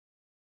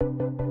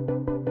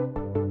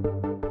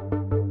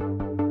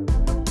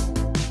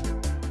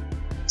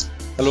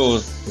Hello,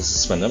 this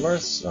is Sven.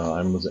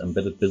 I'm with the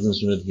Embedded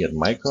Business Unit here at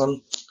Micron,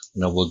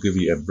 and I will give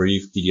you a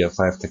brief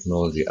DDR5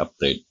 technology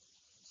update.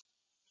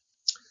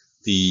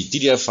 The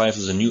DDR5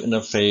 is a new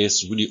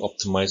interface, really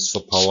optimized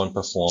for power and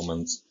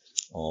performance.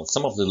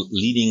 Some of the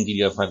leading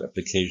DDR5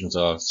 applications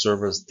are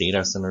servers,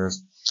 data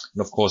centers,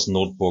 and of course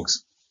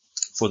notebooks.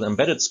 For the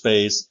embedded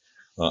space,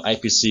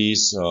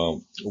 IPCs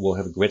will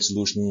have a great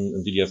solution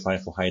in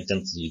DDR5 for high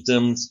density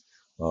DIMMs,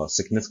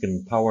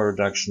 significant power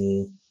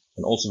reduction,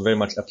 and also very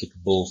much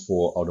applicable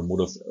for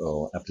automotive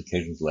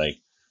applications like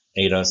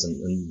ADAS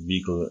and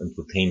vehicle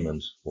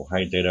infotainment for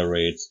high data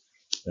rates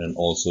and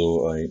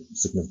also a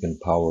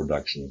significant power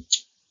reduction.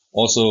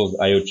 Also, the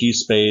IoT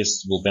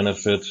space will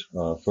benefit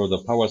further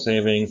power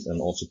savings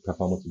and also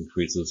performance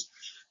increases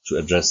to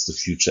address the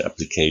future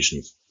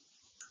applications.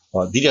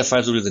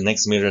 DDR5 will be the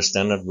next major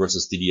standard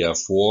versus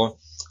DDR4.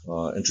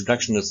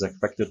 Introduction is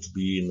expected to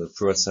be in the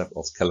first half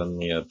of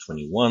calendar year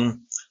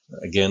 21.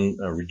 Again,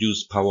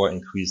 reduced power,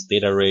 increased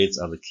data rates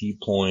are the key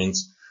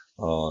points.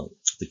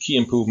 The key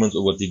improvements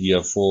over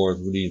DDR4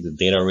 is really the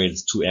data rate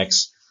is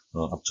 2x,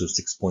 up to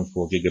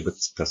 6.4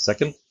 gigabits per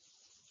second.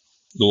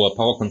 Lower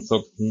power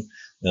consumption,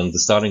 and the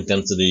starting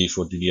density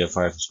for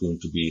DDR5 is going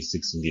to be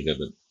 16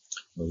 gigabit.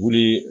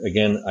 Really,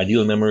 again,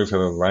 ideal memory for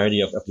a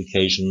variety of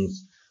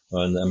applications.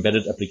 In the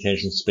embedded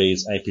application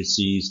space,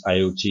 IPCs,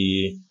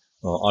 IoT,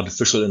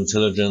 artificial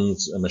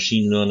intelligence,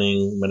 machine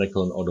learning,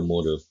 medical and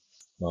automotive.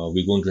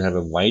 We're going to have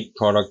a wide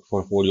product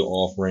portfolio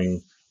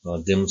offering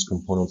DIMMs,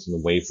 components,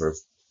 and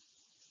wafers.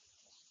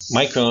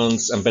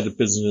 Micron's embedded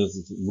business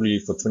is really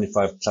for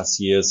 25 plus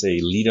years a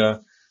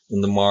leader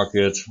in the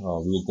market. We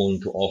are going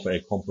to offer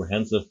a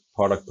comprehensive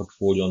product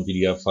portfolio on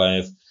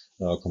DDR5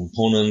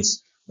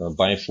 components.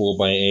 By 4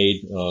 by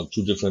 8,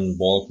 two different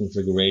ball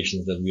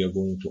configurations that we are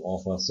going to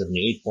offer,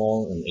 78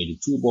 ball and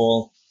 82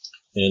 ball.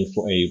 And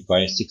for a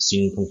by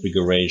 16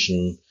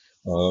 configuration,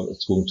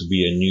 it's going to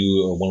be a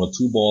new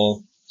 102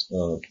 ball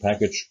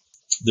package,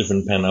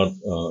 different panout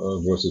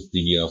versus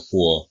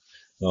DDR4.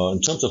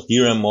 In terms of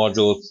DRAM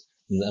modules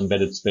in the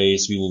embedded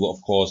space, we will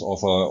of course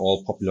offer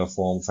all popular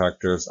form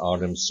factors,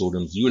 RDIMMs,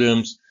 SODIMMs,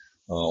 UDIMMs.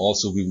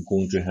 Also, we're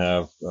going to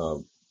have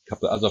a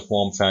couple other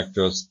form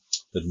factors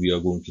that we are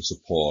going to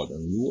support.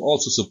 And we will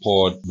also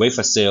support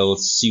wafer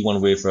sales,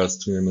 C1 wafers,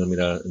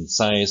 300mm in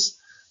size.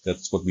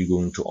 That's what we're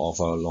going to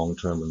offer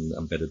long-term in the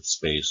embedded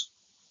space.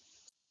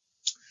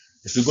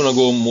 If we're going to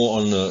go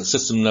more on the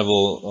system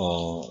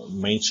level,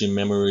 mainstream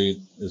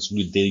memory is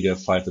really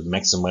DDR5 that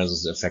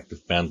maximizes the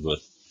effective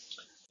bandwidth.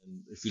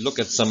 And if you look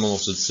at some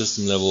of the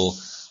system level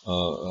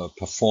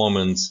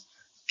performance,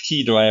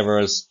 key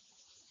drivers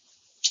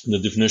in the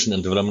definition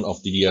and development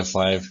of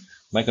DDR5,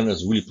 Micron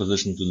is really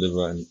positioned to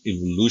deliver an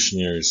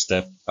evolutionary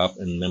step up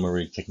in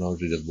memory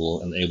technology that will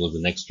enable the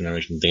next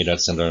generation data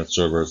center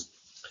servers.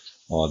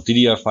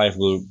 DDR5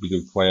 will be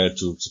required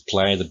to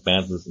supply the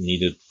bandwidth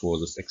needed for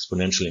this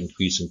exponentially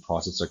increasing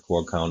processor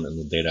core count in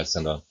the data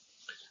center.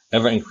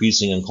 Ever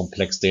increasing and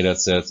complex data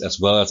sets, as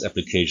well as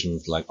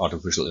applications like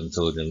artificial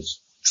intelligence,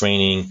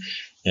 training,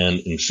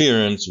 and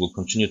inference will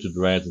continue to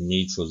drive the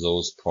need for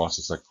those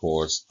processor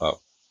cores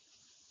up.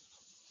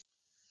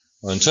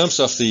 In terms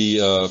of the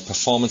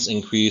performance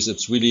increase,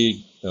 it's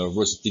really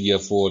versus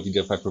DDR4.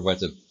 DDR5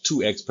 provides a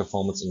 2x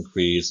performance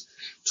increase,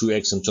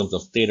 2x in terms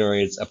of data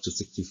rates up to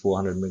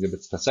 6400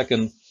 megabits per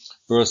second,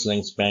 burst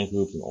lengths, bank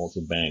groups, and also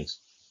banks.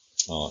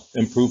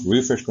 Improved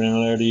refresh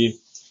granularity.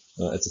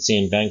 It's the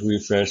same bank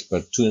refresh,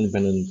 but 2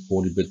 independent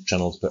 40-bit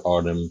channels per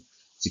RDIMM,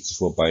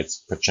 64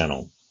 bytes per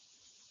channel.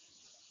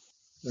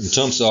 In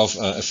terms of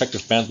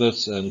effective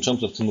bandwidth, in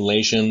terms of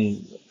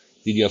simulation,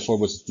 DDR4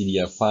 versus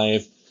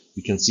DDR5,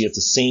 you can see at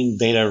the same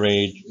data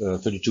rate,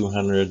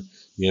 3200,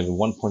 we have a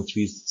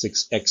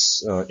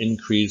 1.36x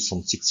increase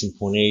from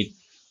 16.8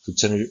 to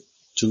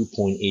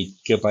 2.8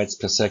 gigabytes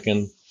per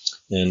second.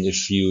 And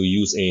if you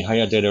use a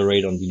higher data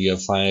rate on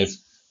DDR5,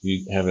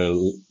 you have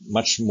a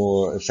much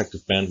more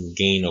effective bandwidth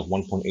gain of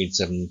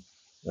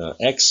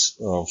 1.87x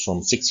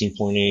from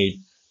 16.8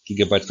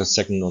 gigabytes per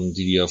second on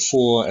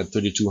DDR4 at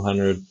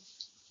 3200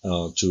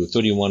 to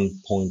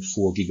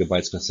 31.4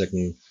 gigabytes per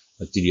second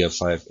at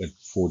DDR5 at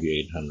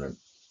 4800.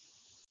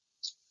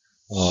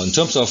 In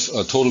terms of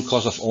total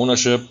cost of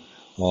ownership,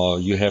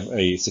 you have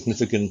a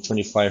significant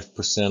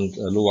 25%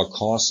 lower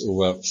cost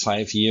over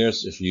 5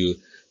 years. If you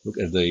look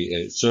at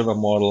the server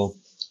model,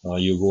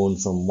 you're going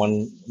from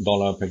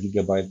 $1 per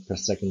gigabyte per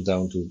second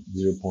down to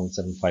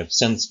 0.75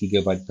 cents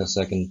gigabyte per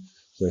second.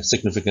 So a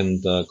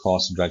significant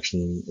cost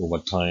reduction over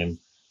time.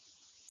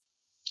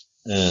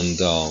 And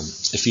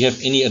if you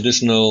have any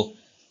additional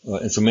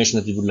information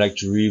that you would like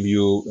to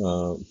review,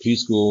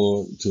 please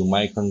go to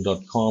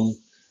micron.com.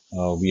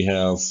 We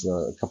have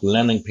a couple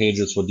landing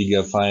pages for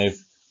DDR5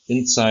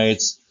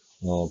 insights.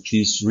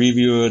 Please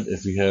review it.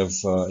 If you have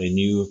a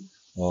new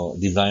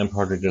design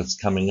project that's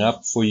coming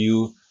up for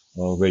you,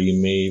 where you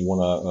may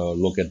want to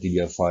look at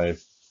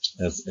DDR5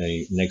 as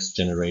a next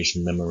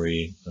generation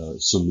memory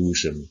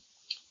solution.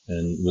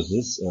 And with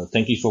this,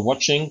 thank you for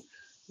watching.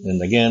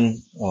 And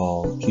again,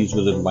 please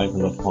visit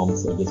micron.com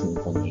for additional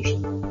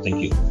information.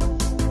 Thank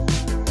you.